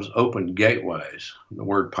themselves opened gateways. The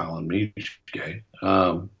word pylon means gate,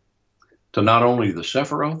 to not only the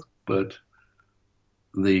Sephiroth, but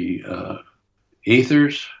the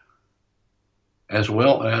ethers, as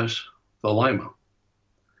well as the Lama.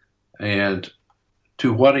 And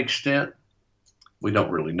to what extent, we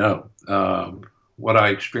don't really know. What I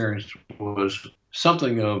experienced was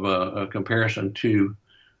something of a comparison to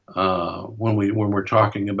when we're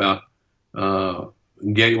talking about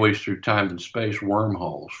gateways through time and space,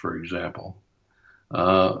 wormholes, for example.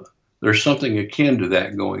 There's something akin to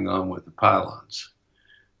that going on with the pylons.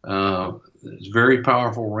 It's very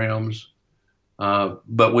powerful realms,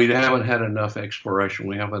 but we haven't had enough exploration.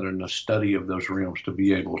 We haven't had enough study of those realms to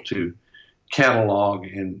be able to catalog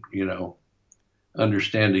and,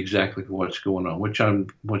 understand exactly what's going on,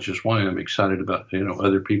 which is why I'm excited about,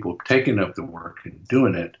 other people taking up the work and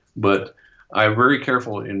doing it. But I'm very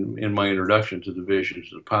careful in my introduction to the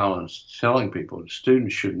visions of the pylons, telling people that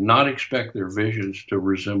students should not expect their visions to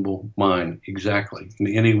resemble mine exactly in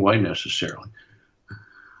any way necessarily.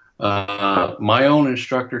 My own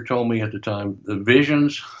instructor told me at the time, the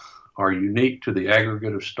visions are unique to the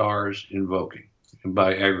aggregate of stars invoking. And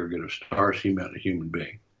by aggregate of stars, he meant a human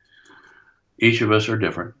being. Each of us are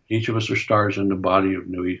different. Each of us are stars in the body of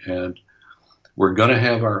Nui, and we're going to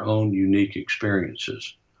have our own unique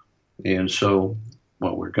experiences. And so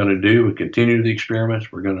what we're going to do, we continue the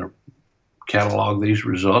experiments. We're going to catalog these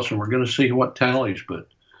results, and we're going to see what tallies. But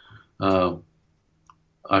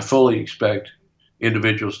I fully expect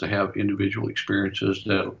individuals to have individual experiences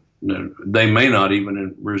that they may not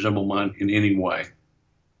even resemble mine in any way.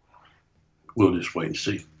 We'll just wait and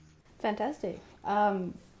see. Fantastic.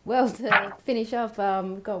 Well, to finish off,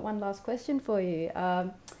 I've got one last question for you.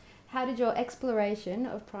 How did your exploration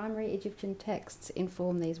of primary Egyptian texts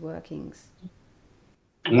inform these workings?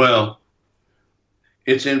 Well,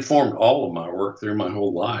 it's informed all of my work through my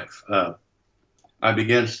whole life. I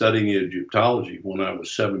began studying Egyptology when I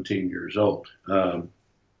was 17 years old. I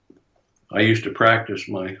used to practice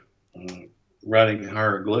my writing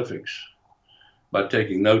hieroglyphics by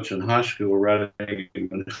taking notes in high school, writing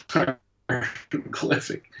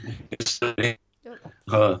hieroglyphic,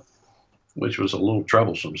 which was a little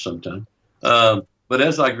troublesome sometimes. But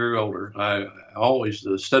as I grew older,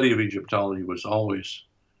 the study of Egyptology was always,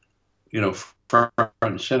 front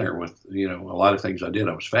and center with, a lot of things I did.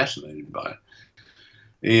 I was fascinated by it.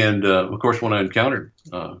 And, of course, when I encountered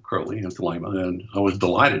Crowley and Thelema, and I was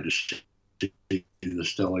delighted to see the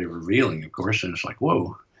Stellae revealing, of course, and it's like,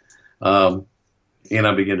 whoa. And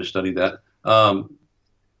I began to study that.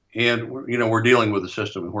 And, we're dealing with a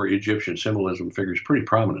system where Egyptian symbolism figures pretty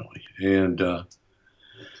prominently. And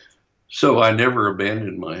so I never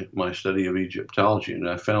abandoned my study of Egyptology. And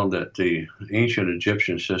I found that the ancient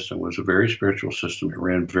Egyptian system was a very spiritual system. It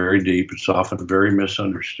ran very deep. It's often very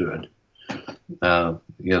misunderstood. As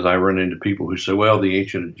I run into people who say, well, the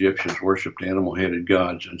ancient Egyptians worshipped animal-headed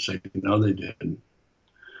gods, and say, no, they didn't.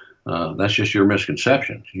 That's just your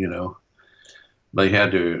misconception,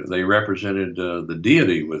 They represented the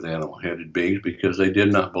deity with animal-headed beings because they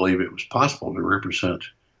did not believe it was possible to represent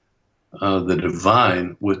the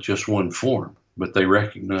divine with just one form. But they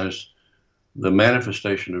recognized the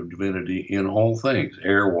manifestation of divinity in all things: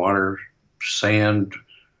 air, water, sand,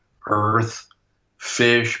 earth,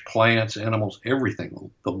 fish, plants, animals,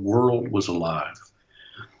 everything. The world was alive.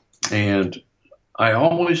 And I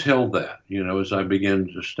always held that, as I began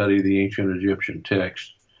to study the ancient Egyptian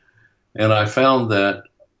text. And I found that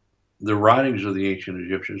the writings of the ancient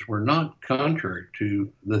Egyptians were not contrary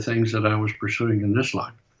to the things that I was pursuing in this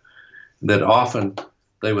life. That often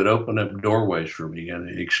they would open up doorways for me and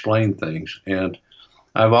explain things. And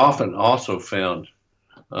I've often also found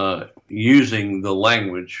using the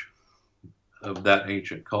language of that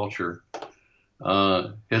ancient culture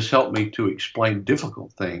has helped me to explain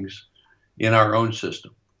difficult things in our own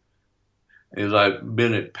system. As I've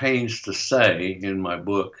been at pains to say in my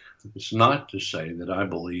book, it's not to say that I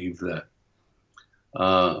believe that,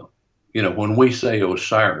 when we say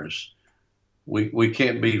Osiris, we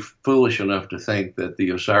can't be foolish enough to think that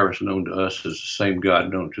the Osiris known to us is the same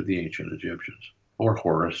God known to the ancient Egyptians, or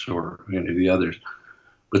Horus, or any of the others.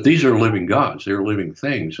 But these are living gods. They're living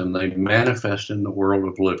things, and they manifest in the world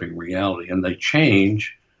of living reality, and they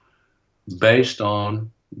change based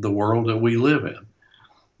on the world that we live in.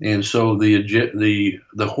 And so the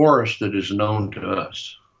Horus that is known to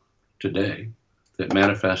us today, that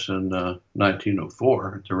manifests in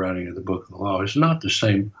 1904 at the writing of the Book of the Law, is not the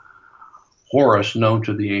same Horus known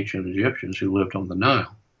to the ancient Egyptians who lived on the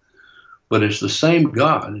Nile. But it's the same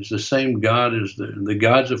God. It's the same God as the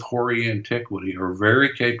gods of hoary antiquity are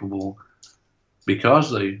very capable, because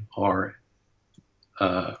they are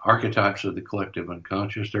archetypes of the collective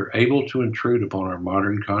unconscious. They're able to intrude upon our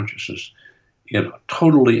modern consciousness in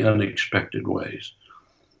totally unexpected ways.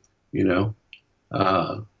 The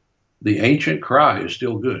ancient cry is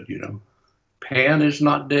still good. Pan is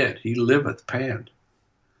not dead; he liveth. Pan.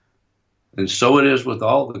 And so it is with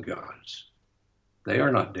all the gods. They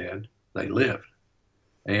are not dead; they live,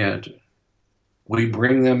 and we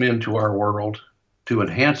bring them into our world to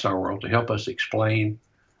enhance our world, to help us explain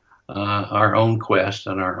our own quest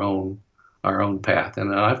and our own path.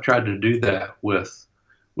 And I've tried to do that with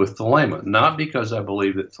Thelema, not because I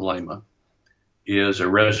believe that Thelema is a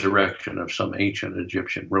resurrection of some ancient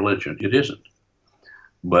Egyptian religion. It isn't.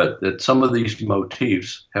 But that some of these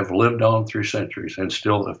motifs have lived on through centuries and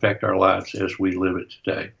still affect our lives as we live it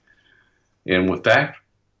today. And with that,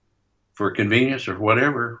 for convenience or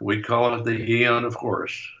whatever, we call it the Aeon of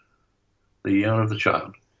Horus, the Aeon of the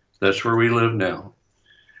Child. That's where we live now.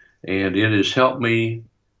 And it has helped me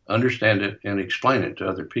understand it and explain it to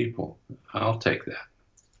other people. I'll take that.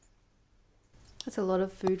 That's a lot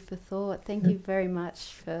of food for thought. Thank you very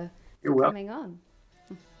much for coming on.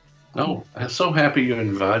 Oh, I'm so happy you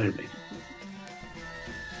invited me.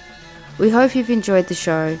 We hope you've enjoyed the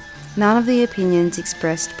show. None of the opinions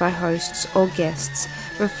expressed by hosts or guests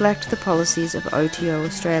reflect the policies of OTO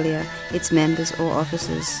Australia, its members or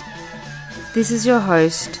officers. This is your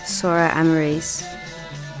host, Sora Amaris.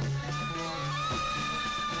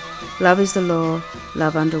 Love is the law,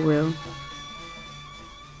 love under will.